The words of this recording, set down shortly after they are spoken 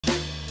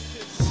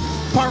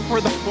par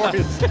for the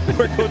course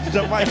for Coach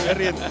Jamai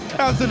Marin.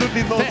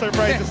 Absolutely no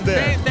surprises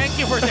there. Thank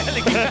you for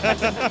telling me that.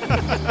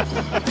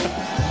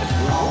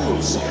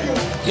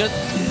 You know,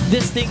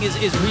 this thing is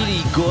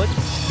really good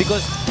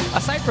because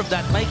aside from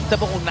that, makikita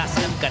mo kung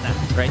nasaan ka na,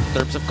 right? In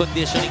terms of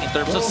conditioning, in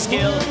terms of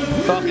skill.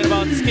 Talking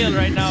about skill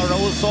right now,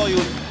 Raul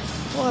Soyud.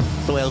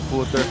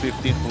 12-footer,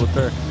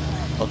 15-footer.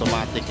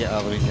 Automatic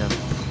yung rin yan.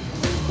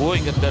 Uy,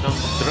 ganda ng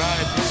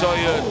drive ni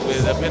Soyud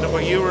with a bit of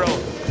a euro.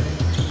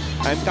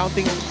 I'm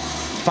counting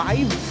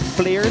 5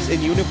 players in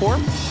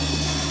uniform.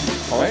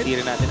 Alright. Hindi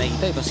rin natin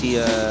nakita ito si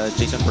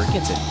Jason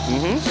Perkins.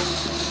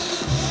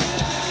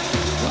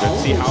 Let's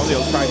see how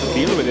they'll try to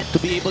deal with it. To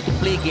be able to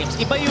play games.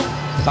 Iba yung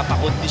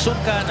papakondisyon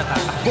ka,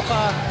 natatakbo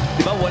ka,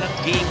 di ba? Walang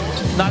game,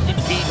 not in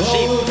game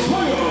shape.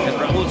 And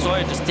Raul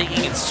Soyud just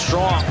taking it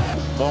strong.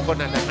 Moko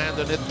na hand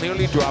on it,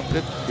 nearly dropped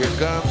it. Here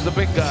comes the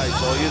big guy.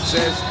 Soyud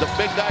says the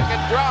big guy can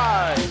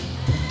drive.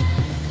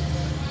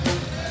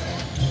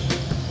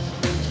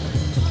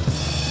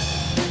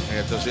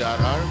 Ito si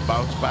RR,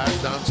 bounce pass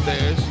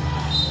downstairs.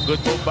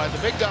 Good move by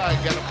the big guy,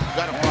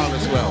 got a foul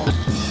as well.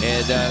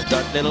 And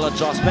that little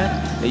adjustment,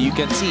 you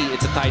can see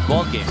it's a tight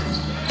ball game.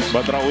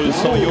 But Raul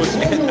Soyud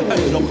and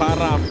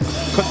Locaram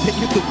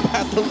continue to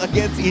battle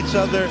against each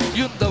other.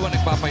 Yun daw ang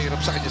nagpapahirap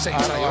sa kanya sa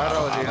ensayo.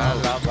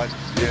 Araw-araw,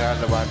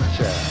 dinalabanan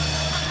siya.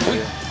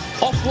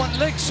 Off one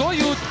leg,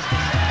 Soyud.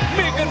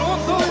 May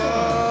ganun doon.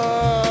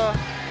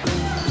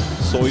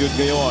 Soyud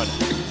ngayon,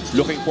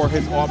 looking for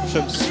his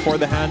options for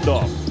the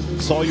handoff.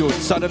 Soyud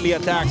suddenly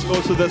attacks,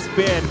 goes to the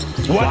spin.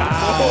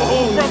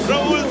 Wow! From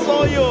Raul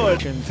Soyud!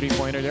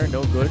 Three-pointer there,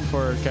 no good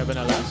for Kevin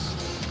Alas.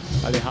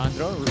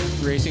 Alejandro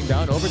racing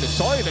down over to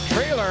Soyud, the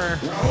trailer.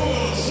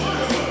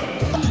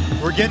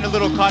 We're getting a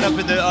little caught up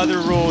in the other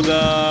rule,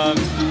 the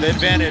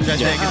advantage, I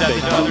think. Is that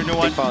the other new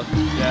one?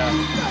 Yeah.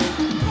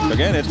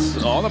 Again,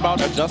 it's all about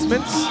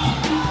adjustments.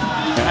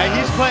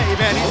 He's playing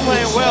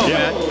well,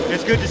 man.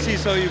 It's good to see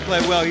Soyud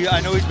play well.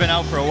 I know he's been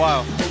out for a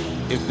while.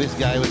 If this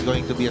guy was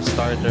going to be a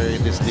starter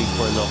in this league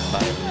for a long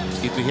time,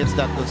 if he hits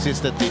that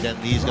consistently, then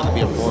he's going to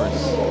be a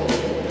force.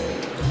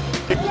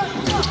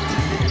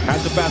 Has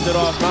to pass it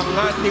off.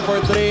 Manganti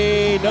for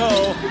 3.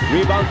 No.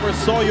 Rebound for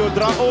Soyud.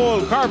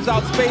 Raul carves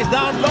out space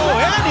down low.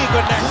 And he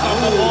connects on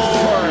the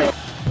board.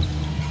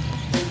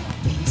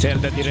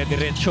 Zelda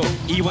dire-diretso.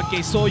 Iwan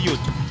kay Soyud.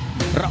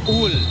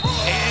 Raul.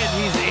 And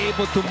he's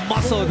able to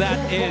muscle that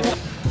in.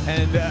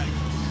 And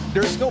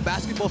there's no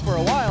basketball for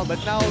a while,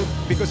 but now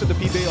because of the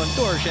PBA on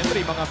tour,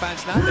 syempre mga fans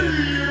natin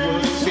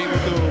will be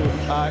able to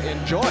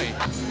enjoy.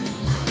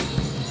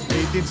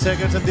 18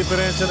 seconds ang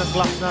diferensya ng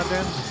clocks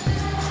natin.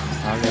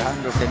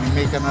 Alejandro, can he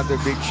make another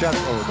big shot?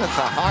 Oh, that's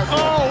a hard one.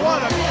 Oh,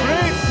 what a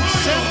great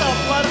setup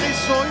para kay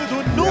Soyud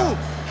who knew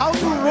how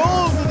to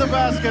roll to the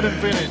basket and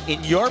finish.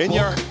 In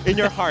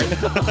your heart.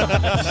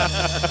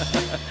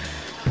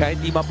 Kahit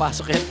di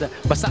mapasok yan,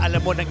 basta alam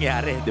mo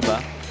nangyari, di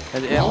ba?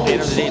 At the end of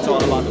the day, it's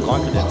all about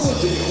confidence.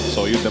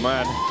 Soyud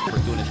naman.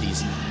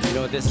 Opportunities. You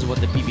know, this is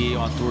what the PBA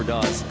on tour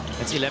does.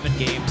 It's 11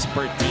 games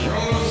per team.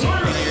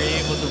 And you're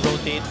able to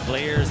rotate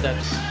players that...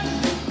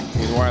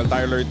 Meanwhile,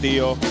 Tyler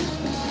Teo.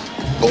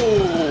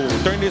 Oh!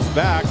 Turned his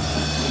back.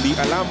 Hindi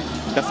alam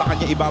na sa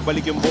kanya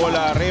ibabalik yung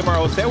bola. Raymar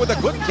Jose with a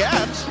good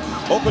catch.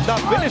 Oh, could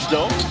not finish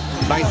though.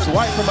 Nice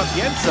swipe from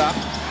Atienza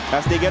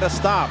as they get a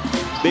stop.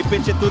 They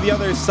pitch it to the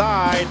other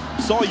side.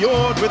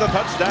 Soyud with a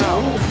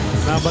touchdown.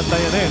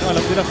 Nabantayan eh.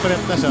 Alam nila threat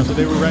na siya, so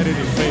they were right in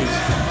his face.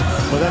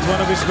 But that's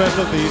one of his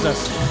specialties as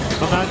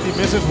Manganti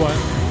misses one.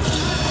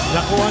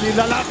 Nakuha ni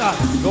Lalata.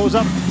 Goes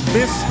up.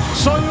 Miss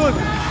Soyud.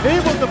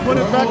 Able to put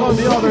it back on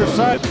the other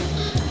side.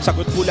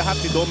 Sagot po lahat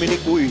ni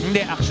Dominic Uy.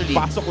 Hindi, actually.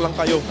 Pasok lang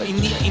kayo.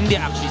 Hindi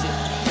actually.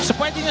 So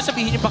pwede nyo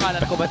sabihin yung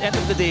pangalan ko, but end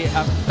of the day,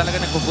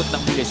 talaga nagpuput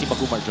ng bili si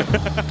Bagumar John.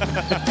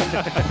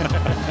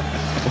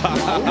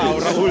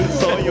 Wow, Raul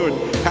Soyud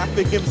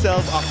having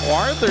himself a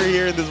quarter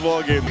here in this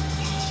ballgame.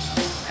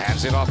 Hands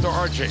it off to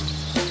RJ.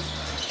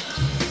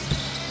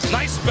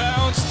 Nice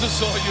bounce to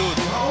Soyud.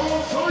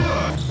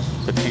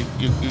 But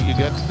you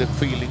get the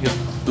feeling you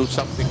do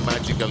something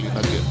magical in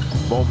a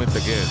moment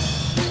again.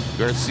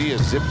 Garcia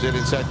zips it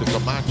inside to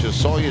Camacho.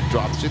 Soyud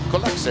drops it,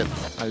 collects it.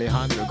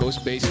 Alejandro goes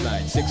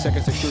baseline. 6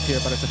 seconds to shoot here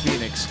para sa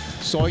Phoenix.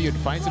 Soyud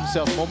finds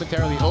himself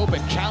momentarily open.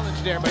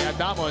 Challenged there by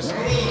Adamos,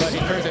 but he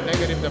turns a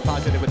negative to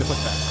positive with the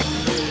putback.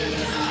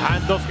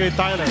 Handoff kay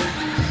Tyler.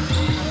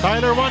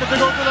 Tyler wanted to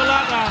go to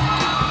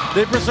Lalata.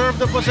 They preserve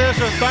the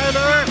possession.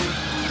 Tyler!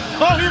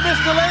 Oh, he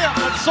missed the layup.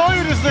 And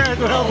Soyud is there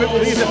to help him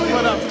lead the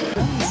put up.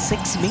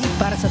 6 made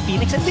para sa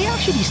Phoenix, and they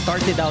actually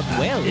started out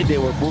well. They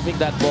were moving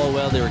that ball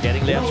well. They were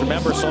getting layups.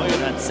 Remember, Soyud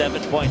had 7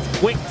 points.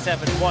 Quick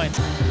 7 points.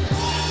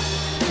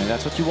 And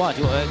that's what you want.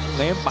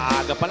 Ngayon,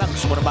 maaga pa lang.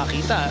 Gusto mo na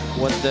makita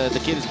what the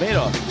kid is made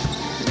of.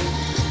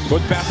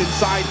 Good pass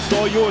inside.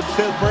 Soyud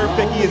still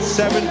perfect. He is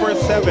 7 for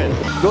 7.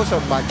 Those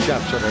are bad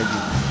shots already.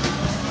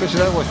 Because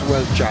that was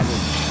well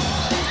challenged.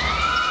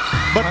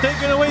 But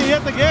taken away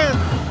yet again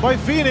by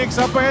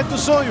Phoenix. Up ahead to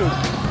Soyud.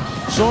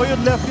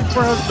 Soyud left it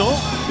for Hasno.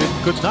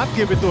 could not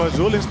give it to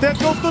Azul. Instead,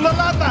 goes to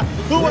Lalata,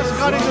 who was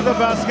cutting to the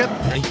basket.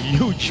 A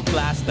huge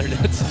plaster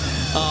that's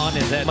on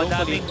his head.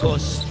 Madaming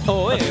cause.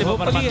 Oh,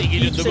 hopefully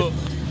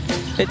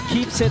it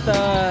keeps it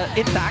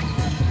intact.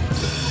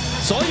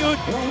 Soyud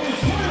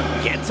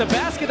gets a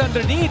basket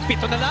underneath.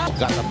 Pito na lang.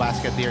 Got the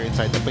basket here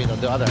inside the paint. On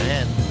the other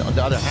hand,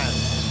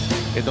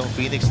 itong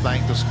Phoenix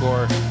trying to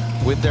score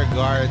with their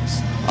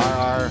guards.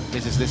 RR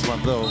misses this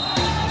one though.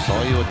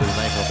 Soyud with a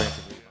nice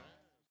offensive.